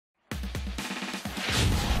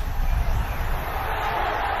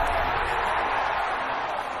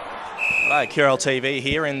Hello, QRL TV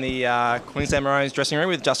here in the Queensland Maroons dressing room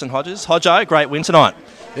with Justin Hodges. Hodjo, great win tonight.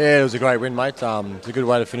 Yeah, it was a great win, mate. It's a good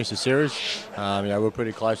way to finish the series. We were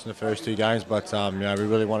pretty close in the first two games, but we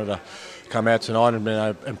really wanted to come out tonight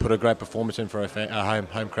and put a great performance in for our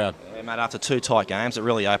home crowd. Yeah, mate, after two tight games, it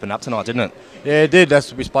really opened up tonight, didn't it? Yeah, it did.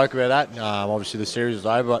 We spoke about that. Obviously, the series was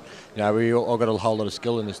over, but we all got a whole lot of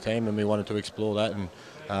skill in this team, and we wanted to explore that. And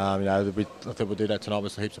I think we'll do that tonight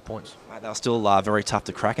with heaps of points. Mate, they were still very tough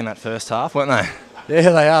to crack in that first half, weren't they?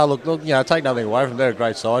 Yeah, they are. Look, take nothing away from them. They're a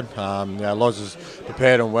great side. Loz has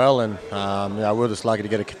prepared them well, and we're just lucky to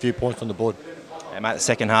get a few points on the board. Yeah, mate, the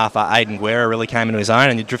second half, Aiden Guerra really came into his own,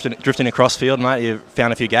 and you drifting across field, mate. You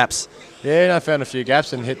found a few gaps. Yeah, I found a few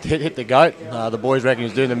gaps and hit the goat. The boys reckon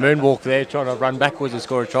he's doing the moonwalk there, trying to run backwards and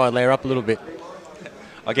score a try and layer up a little bit.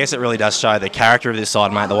 I guess it really does show the character of this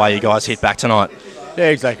side, mate, the way you guys hit back tonight. Yeah,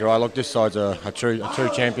 exactly right. Look, this side's a true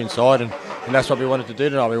champion side, and that's what we wanted to do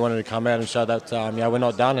tonight. We wanted to come out and show that we're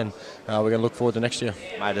not done, and we're going to look forward to next year.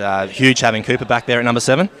 Mate, huge having Cooper back there at number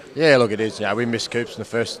 7. Yeah, look, it is. We missed Coops in the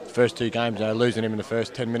first two games. Losing him in the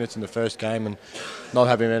first 10 minutes in the first game, and not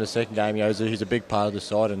having him in the second game. He's a big part of the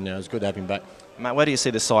side, and it's good to have him back. Mate, where do you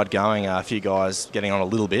see the side going? A few guys getting on a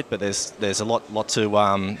little bit, but there's a lot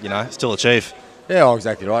to still achieve. Yeah,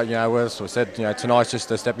 exactly right. As I said, tonight's just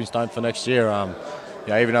a stepping stone for next year.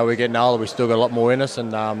 Even though we're getting older, we've still got a lot more in us,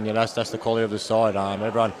 and that's the quality of the side.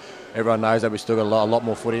 Everyone knows that we've still got a lot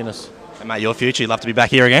more footy in us. And mate, your future, you'd love to be back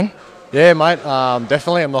here again? Yeah, mate,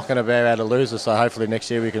 definitely. I'm not going to be able to lose us, so hopefully next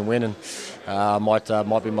year we can win, and might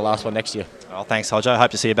be my last one next year. Well, thanks, Hodjo.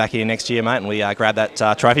 Hope to see you back here next year, mate, and we grab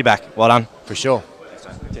that trophy back. Well done. For sure.